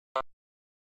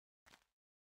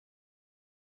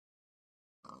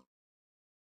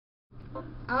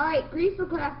Alright,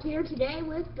 GrieferCraft here today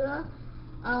with the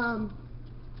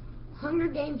Hunger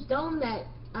Games dome that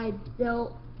I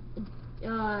built.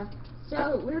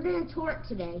 So we're going to tour it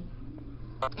today.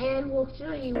 And we'll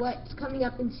show you what's coming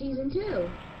up in Season 2.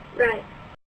 Right.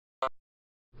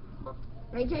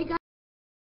 Right, Jacob?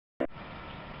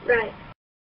 Right.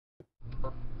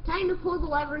 Time to pull the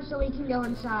lever so we can go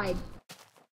inside.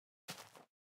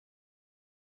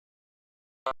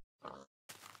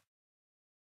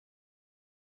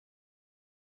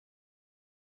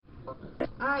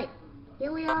 Alright,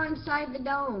 here we are inside the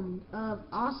dome of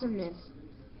awesomeness.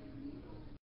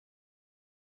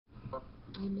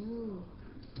 I know.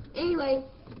 Anyway,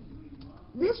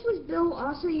 this was built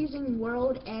also using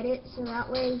World Edit, so that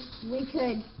way we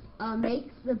could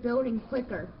make the building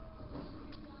quicker.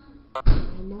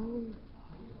 I know.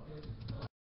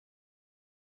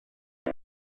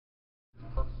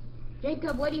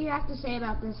 Jacob, what do you have to say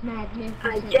about this magnificent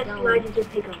I just dome? lighted your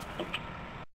pickle.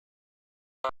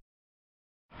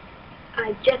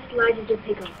 I just lighted your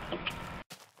pickle.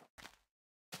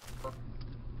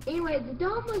 Anyway, the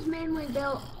dome was mainly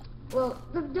built, well,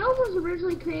 the dome was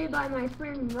originally created by my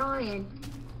friend Ryan,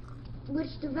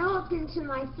 which developed into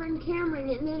my friend Cameron,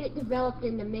 and then it developed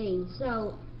into me.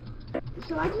 So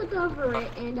I took over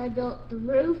it, and I built the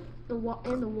roof,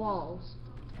 and the walls.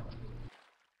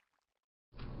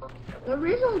 The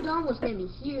original dome was going to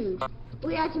be huge.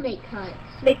 We had to make cuts.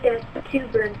 Make that 2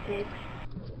 burn pigs.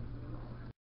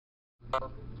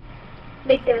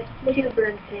 Make that 2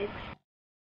 burn pigs.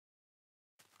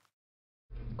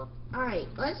 Alright,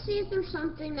 let's see if there's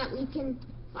something that we can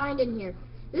find in here.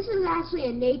 This is actually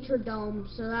a nature dome,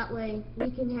 so that way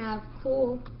we can have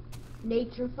cool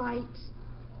nature fights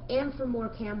and for more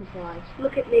camouflage.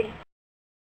 Look at me.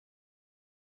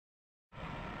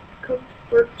 Cooked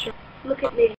pork chop. Look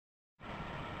at me.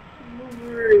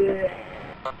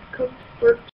 Cooked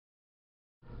pork.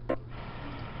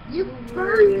 You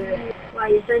burned! Why,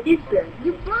 yes I did burn.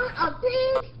 You burnt a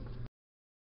pig!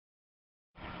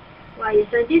 Why,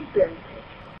 yes I did burn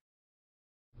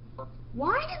pig.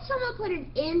 Why did someone put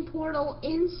an end portal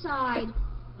inside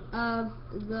of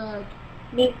the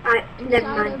Me, never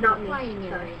mind, not me. Playing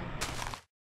Sorry. area?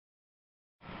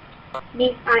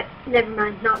 Me, never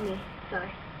mind, not me.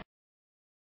 Sorry.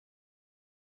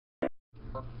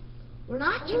 We're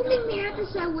not ending the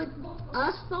episode with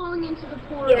us falling into the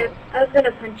portal. Yeah, I was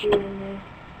gonna punch you in there.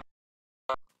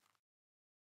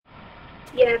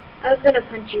 Yeah, I was gonna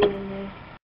punch you in there.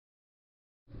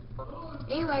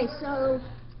 Anyway, so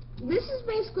this is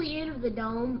basically it of the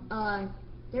dome.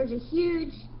 There's a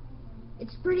huge,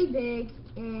 it's pretty big,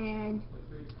 and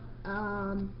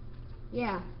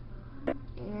yeah.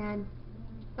 And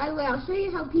by the way, I'll show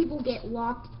you how people get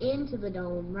locked into the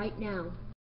dome right now.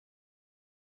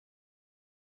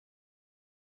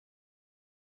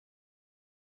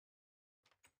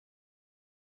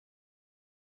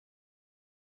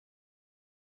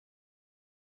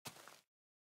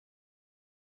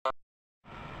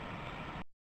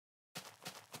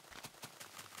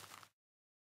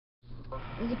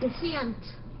 As you can see,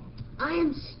 I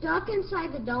am stuck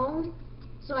inside the dome,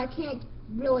 so I can't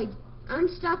really. I'm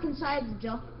stuck inside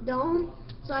the dome,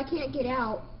 so I can't get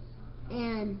out.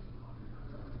 And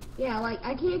yeah, like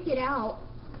I can't get out.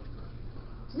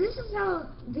 So this is how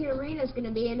the arena is going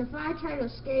to be. And if I try to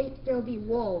escape, there'll be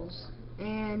wolves.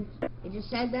 And it just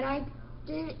said that I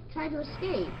didn't try to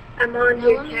escape. I'm on Now,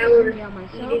 your let me tower unveil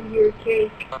myself. eating your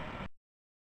cake.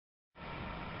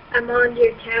 I'm on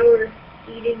your tower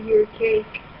eating your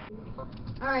cake.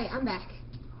 Alright, I'm back.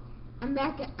 I'm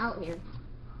back out here.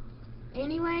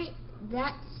 Anyway,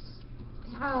 that's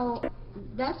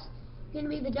going to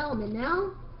be the dome. And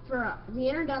now for the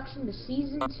introduction to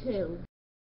Season 2.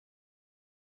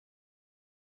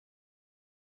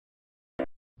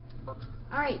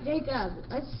 Alright, Jacob,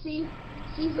 let's see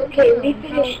Season 2. Okay, we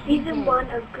finished Season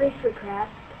 1 of GrieferCraft,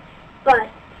 but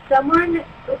someone,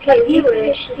 a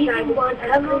viewer, Season 1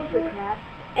 of GrieferCraft,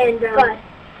 and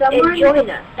someone, join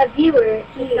us. A viewer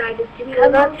decided to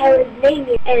come not tell his name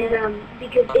yet, and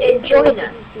because and join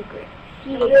us. Secret.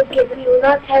 He will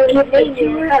not tell his name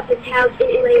tour of the house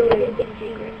later in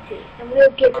Season 2. And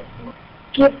we'll give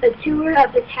a tour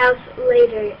of the house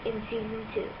later in Season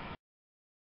 2.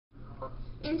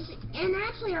 And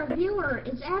actually, our viewer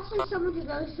is actually someone who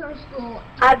goes to our school.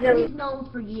 We've known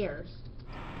for years.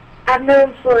 I've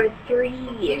known for 3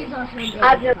 years. He's also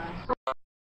in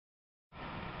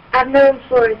I've known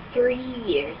for 3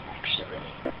 years, actually.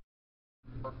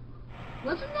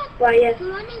 Wasn't that? Why, yes. So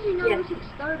that means you know Yes. since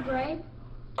 3rd grade?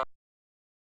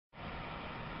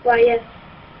 Why, yes.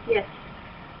 Yes.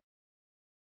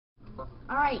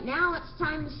 Alright, now it's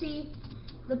time to see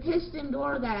the piston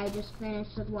door that I just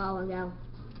finished a while ago.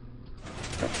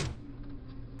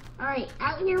 Alright,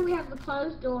 out here we have the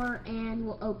closed door, and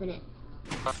we'll open it.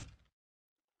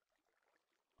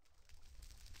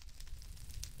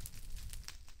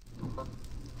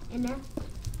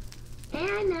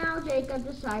 And now Jacob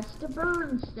decides to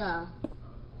burn stuff.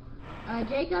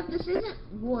 Jacob, this isn't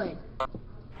wood.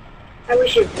 I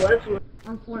wish it was wood.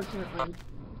 Unfortunately.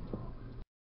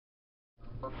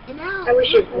 And now I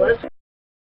wish it was.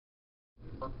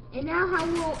 And now how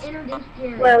we'll introduce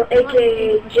Jared. Well,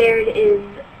 aka Jared is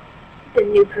the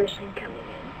new person coming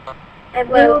in. And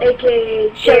well, aka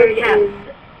Jared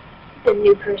is the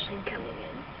new person coming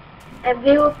in. And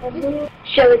we'll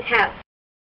show his house.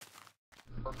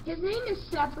 His name is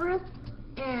Separate,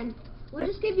 and we'll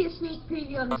just give you a sneak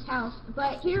preview of his house,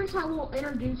 but here's how we'll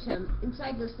introduce him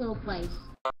inside this little place.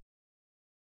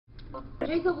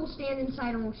 Jacob will stand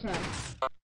inside and we'll show.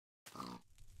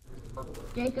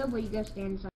 Jacob, will you go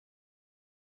stand inside?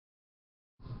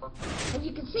 As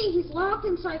you can see, he's locked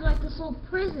inside like this little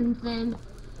prison thing,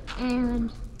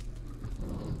 and...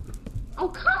 Oh,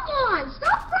 come on!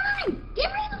 Stop crying!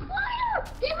 Get rid of the fire!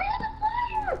 Get rid of the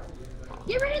fire!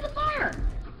 Get rid of the fire!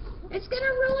 It's gonna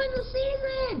ruin the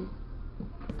season!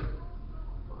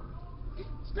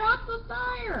 Stop the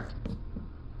fire!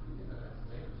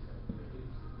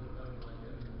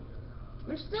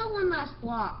 There's still one last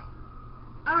block.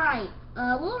 Alright,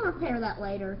 we'll repair that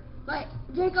later. But,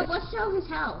 Jacob, let's show his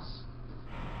house.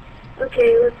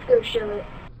 Okay, let's go show it.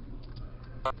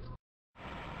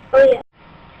 Oh yeah.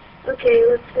 Okay,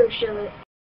 let's go show it.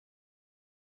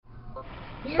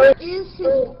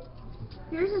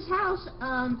 Here's his house,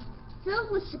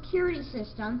 filled with security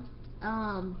system,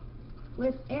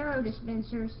 with arrow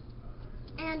dispensers,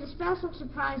 and a special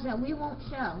surprise that we won't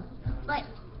show. But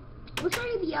we'll show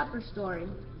you the upper story.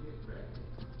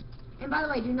 And by the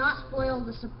way, do not spoil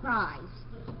the surprise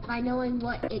by knowing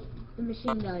what the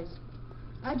machine does.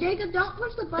 Jacob, don't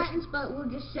push the buttons, but we'll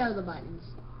just show the buttons.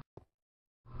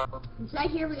 Inside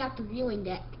here we got the viewing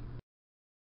deck.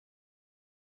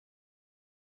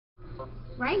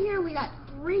 Right here we got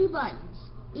 3 buttons.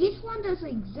 Each one does the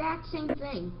exact same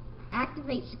thing.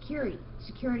 Activate security.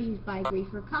 Security is by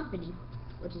Griefer Company,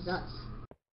 which is us.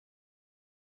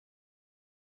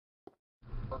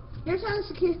 Here's how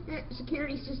the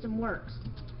security system works.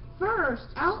 First,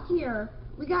 out here,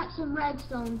 we got some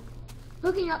redstone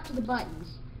hooking up to the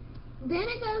buttons. Then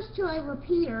it goes to a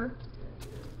repeater.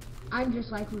 I'm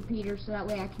just like repeater, so that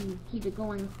way I can keep it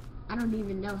going. I don't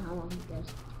even know how long it goes.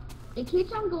 It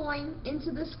keeps on going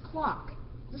into this clock.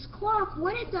 This clock,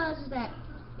 what it does is that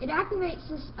it activates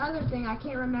this other thing. I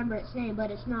can't remember its name,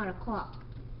 but it's not a clock.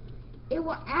 It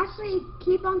will actually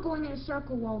keep on going in a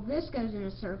circle while this goes in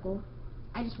a circle.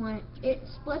 It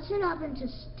splits it up into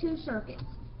 2 circuits.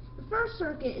 The first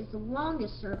circuit is the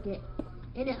longest circuit,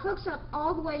 and it hooks up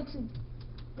all the way to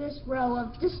this row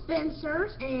of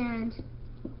dispensers. And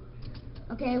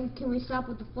okay, can we stop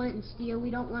with the flint and steel? We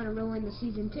don't want to ruin the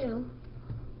season 2.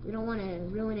 We don't want to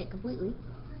ruin it completely.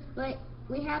 But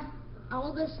we have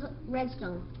all this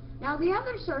redstone. Now the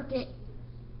other circuit,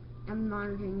 I'm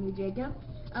monitoring you, Jacob.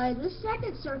 This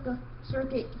second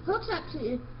circuit hooks up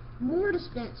to more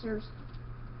dispensers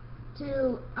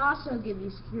to also give you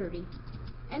security.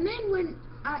 And then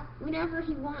whenever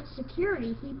he wants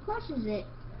security, he pushes it,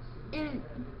 and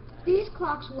these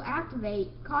clocks will activate,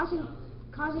 causing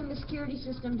the security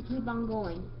system to keep on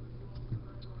going.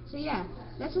 So yeah,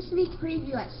 that's a sneak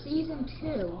preview at Season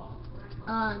 2.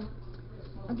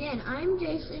 Again, I'm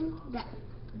Jason,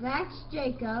 that's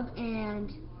Jacob,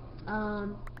 and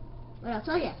what else?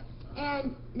 Oh yeah,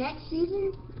 and next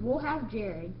season we'll have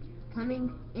Jared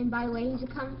coming. And by the way,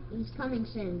 he's coming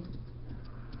soon.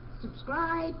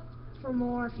 Subscribe for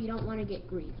more if you don't want to get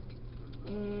griefed.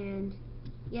 And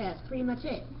yeah, that's pretty much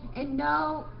it. And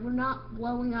no, we're not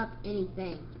blowing up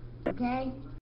anything. Okay?